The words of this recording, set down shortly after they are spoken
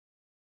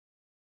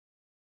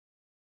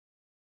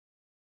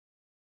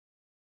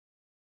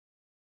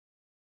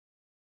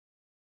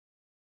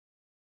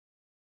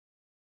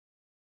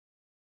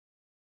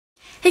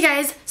Hey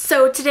guys,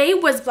 so today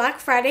was Black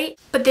Friday,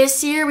 but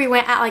this year we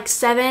went at like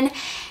 7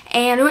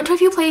 and we went to a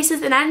few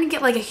places and I didn't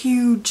get like a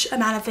huge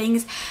amount of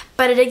things,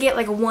 but I did get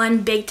like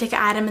one big ticket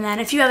item and then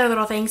a few other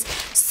little things.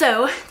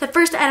 So the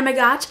first item I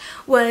got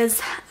was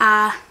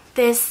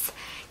this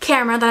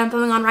camera that I'm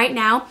filming on right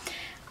now.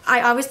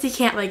 I obviously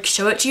can't like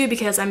show it to you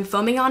because I'm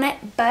filming on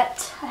it,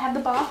 but I have the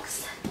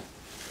box.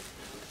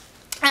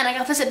 And I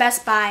got this at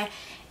Best Buy.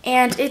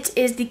 And it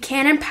is the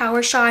Canon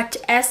PowerShot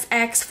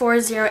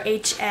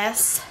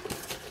SX40HS.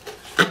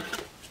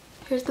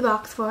 Here's the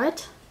box for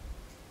it.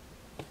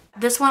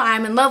 This one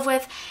I'm in love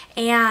with,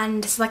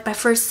 and it's like my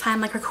first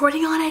time like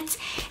recording on it,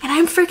 and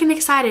I'm freaking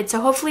excited.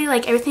 So hopefully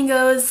like everything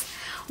goes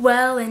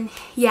well, and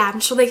yeah, I'm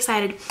just really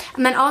excited.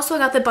 And then also I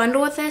got the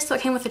bundle with this, so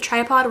it came with a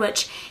tripod,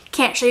 which I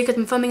can't show you because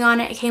I'm filming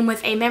on it. It came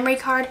with a memory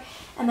card,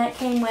 and then it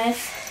came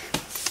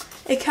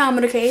with a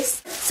calendar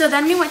case. So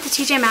then we went to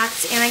TJ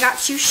Maxx and I got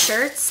 2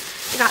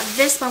 shirts. I got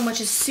this one,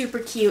 which is super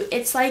cute.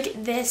 It's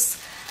like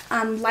this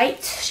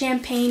light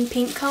champagne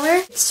pink color.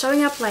 It's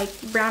showing up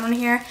like brown on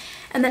here,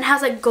 and then it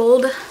has like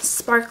gold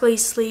sparkly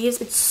sleeves.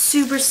 It's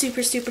super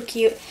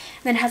cute, and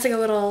then it has like a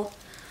little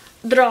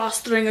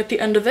drawstring at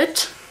the end of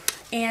it.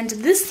 And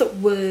this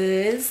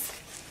was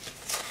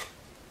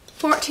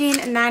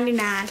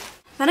 $14.99.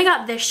 Then I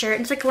got this shirt.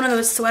 It's like one of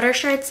those sweater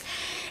shirts,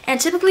 and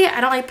typically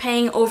I don't like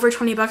paying over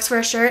 20 bucks for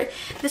a shirt.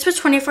 This was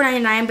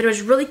 $24.99, but it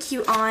was really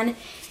cute on,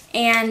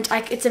 and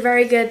like it's a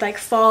very good like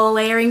fall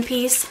layering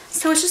piece.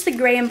 So it's just a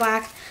gray and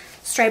black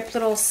striped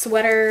little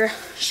sweater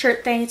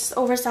shirt thing. It's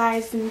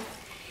oversized, and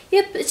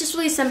yep, it's just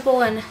really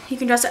simple, and you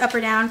can dress it up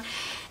or down.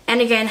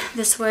 And again,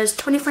 this was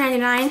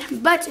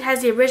 $24.99, but it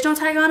has the original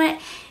tag on it,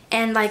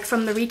 and like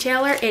from the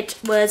retailer it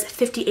was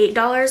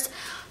 $58.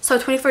 So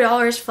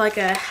 $24 for like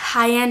a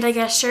high-end, I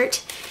guess,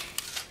 shirt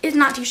is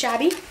not too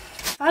shabby.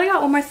 I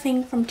got one more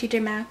thing from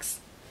TJ Maxx.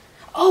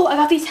 Oh, I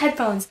got these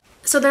headphones.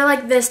 So they're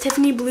like this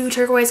Tiffany blue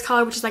turquoise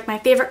color, which is like my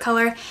favorite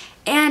color,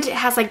 and it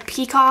has like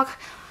peacock.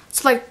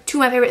 So like 2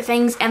 of my favorite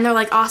things, and they're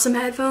like awesome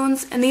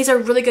headphones, and these are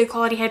really good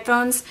quality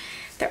headphones.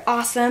 They're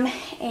awesome,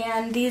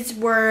 and these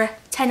were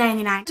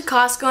 $10.99. To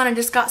Costco, and I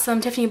just got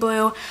some Tiffany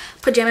blue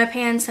pajama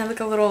pants and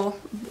like a little,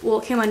 well,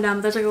 it came undone,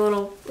 but there's like a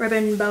little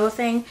ribbon bow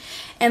thing,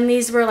 and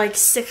these were like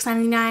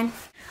 $6.99.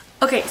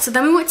 Okay, so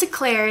then we went to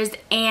Claire's,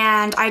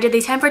 and I did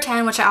the 10 for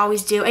 10, which I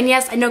always do. And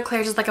yes, I know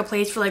Claire's is like a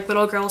place for like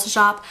little girls to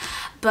shop,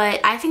 but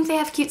I think they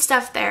have cute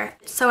stuff there.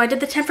 So I did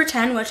the 10 for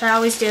 10, which I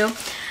always do.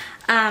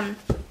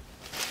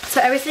 So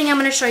everything I'm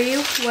going to show you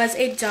was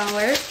 $1.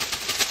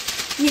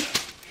 Yeah.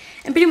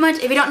 And pretty much,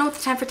 if you don't know what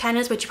the 10 for 10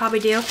 is, which you probably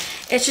do,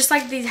 it's just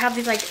like these have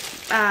these like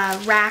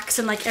racks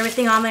and like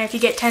everything on there. If you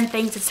get 10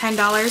 things, it's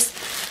 $10.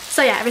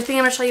 So yeah, everything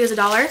I'm going to show you is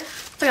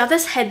 $1. So I got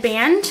this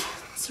headband.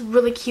 It's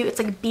really cute. It's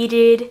like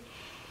beaded.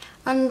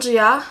 And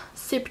yeah,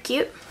 super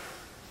cute.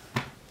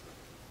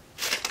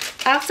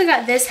 I also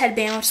got this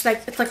headband, which is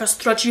like, it's like a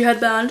stretchy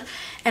headband,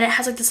 and it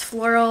has like this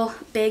floral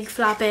big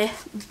floppy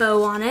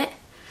bow on it.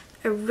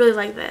 I really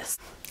like this.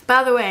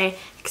 By the way,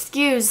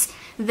 excuse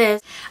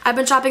this, I've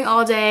been shopping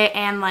all day,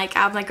 and like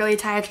I'm like really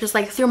tired, just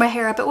like threw my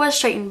hair up. It was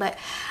straightened, but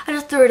I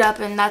just threw it up,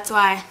 and that's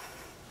why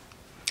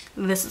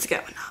this is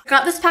going on. I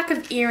got this pack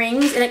of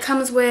earrings, and it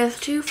comes with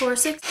 2, 4,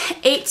 6,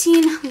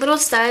 18 little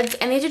studs,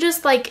 and these are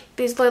just like,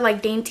 these are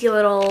like dainty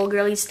little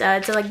girly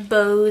studs. They're like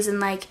bows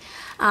and like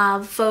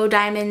faux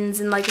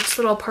diamonds and like just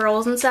little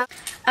pearls and stuff.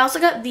 I also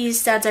got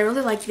these studs. I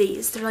really like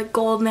these. They're like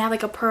gold, and they have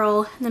like a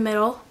pearl in the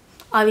middle,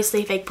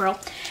 obviously fake pearl.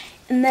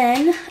 And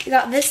then I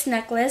got this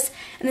necklace,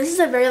 and this is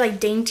a very like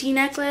dainty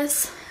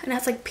necklace, and it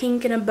has like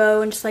pink and a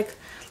bow and just like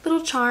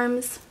little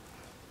charms.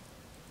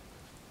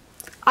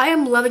 I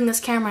am loving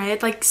this camera.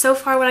 It's like, so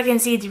far what I can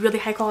see, it's really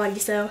high quality.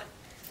 So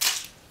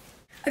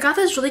I got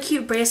this really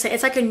cute bracelet.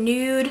 It's like a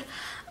nude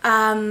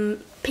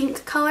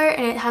pink color,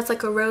 and it has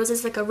like a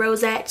roses, like a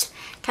rosette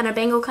kind of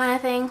bangle kind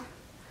of thing.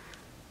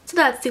 So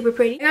that's super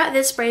pretty. I got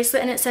this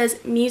bracelet, and it says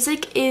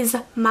music is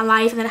my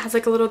life, and then it has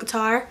like a little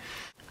guitar.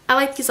 I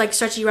like these like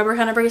stretchy rubber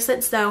kind of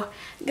bracelets, so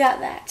got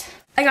that.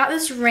 I got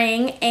this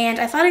ring, and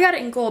I thought I got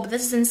it in gold, but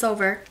this is in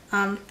silver.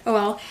 Oh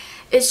well.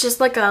 It's just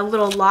like a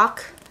little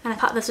lock, and I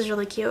thought this was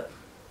really cute.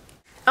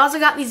 I also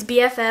got these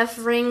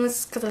BFF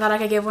rings because I thought I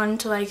could give one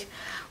to like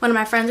one of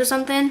my friends or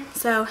something.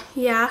 So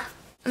yeah.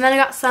 And then I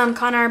got some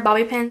Conner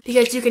bobby pins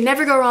because you can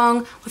never go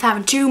wrong with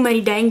having too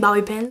many dang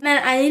bobby pins. And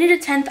then I needed a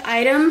 10th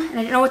item, and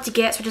I didn't know what to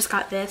get, so I just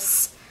got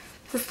this.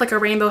 This is like a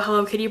rainbow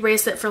Hello Kitty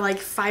bracelet for like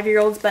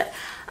 5-year-olds, but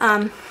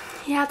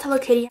yeah, it's Hello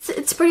Kitty.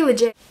 It's pretty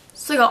legit.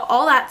 So I got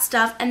all that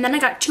stuff, and then I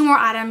got 2 more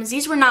items.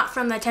 These were not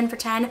from the 10 for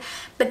 10,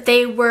 but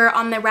they were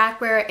on the rack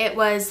where it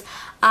was,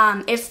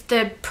 if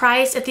the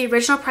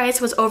original price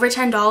was over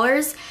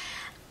 $10,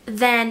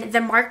 then the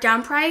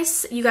markdown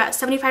price, you got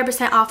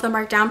 75% off the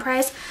markdown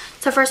price.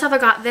 So first off, I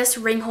got this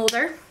ring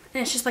holder,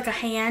 and it's just like a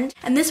hand.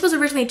 And this was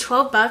originally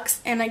 12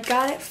 bucks, and I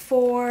got it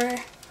for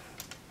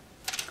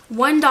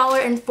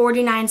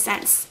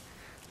 $1.49.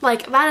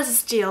 Like, that is a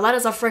steal. That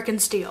is a freaking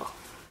steal.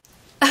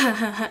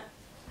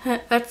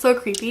 That's so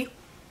creepy.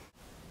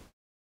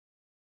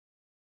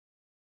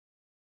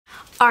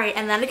 Alright,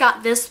 and then I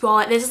got this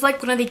wallet. This is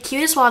like one of the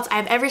cutest wallets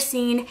I've ever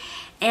seen,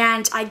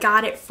 and I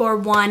got it for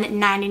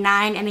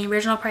 $1.99, and the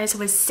original price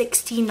was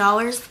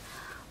 $16.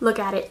 Look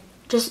at it.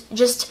 Just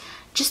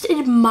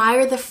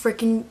admire the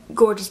freaking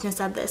gorgeousness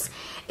of this.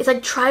 It's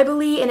like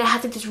tribally, and it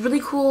has like this really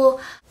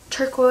cool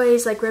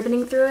turquoise like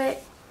ribboning through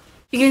it.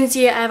 You can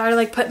see I've already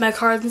like put my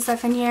cards and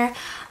stuff in here.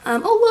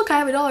 Oh look, I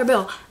have a dollar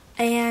bill.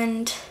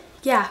 And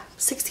yeah,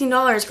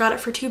 $16, got it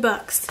for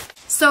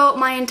 $2. So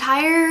my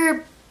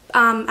entire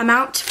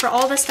amount for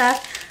all the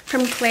stuff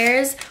from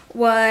Claire's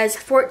was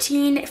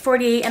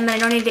 $14.48, and then I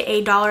donated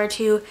 $1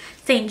 to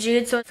St.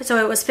 Jude, so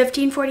it was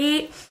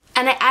 $15.48.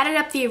 And I added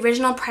up the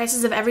original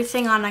prices of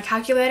everything on my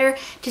calculator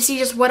to see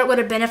just what it would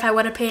have been if I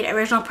would have paid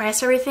original price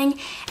for everything,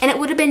 and it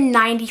would have been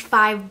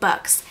 $95.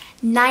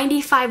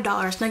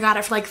 $95, and I got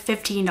it for like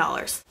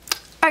 $15.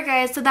 Alright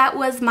guys, so that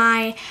was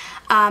my,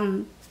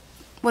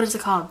 what is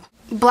it called?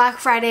 Black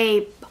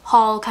Friday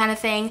haul kind of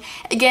thing.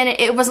 Again,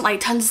 it wasn't like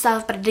tons of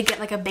stuff, but I did get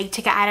like a big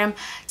ticket item.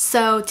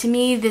 So to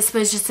me, this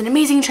was just an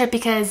amazing trip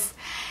because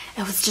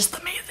it was just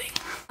amazing.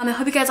 I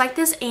hope you guys like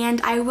this, and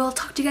I will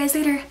talk to you guys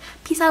later.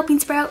 Peace out, Bean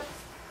Sprout.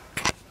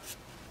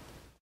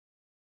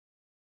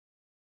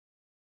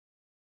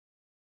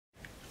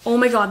 Oh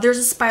my god, there's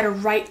a spider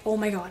right, oh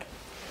my god.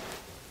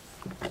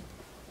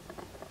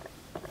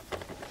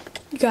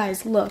 You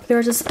guys, look,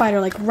 there's a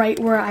spider like right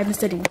where I'm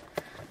sitting.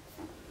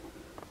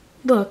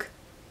 Look.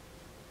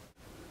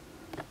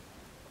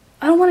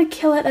 I don't want to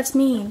kill it, that's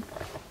mean.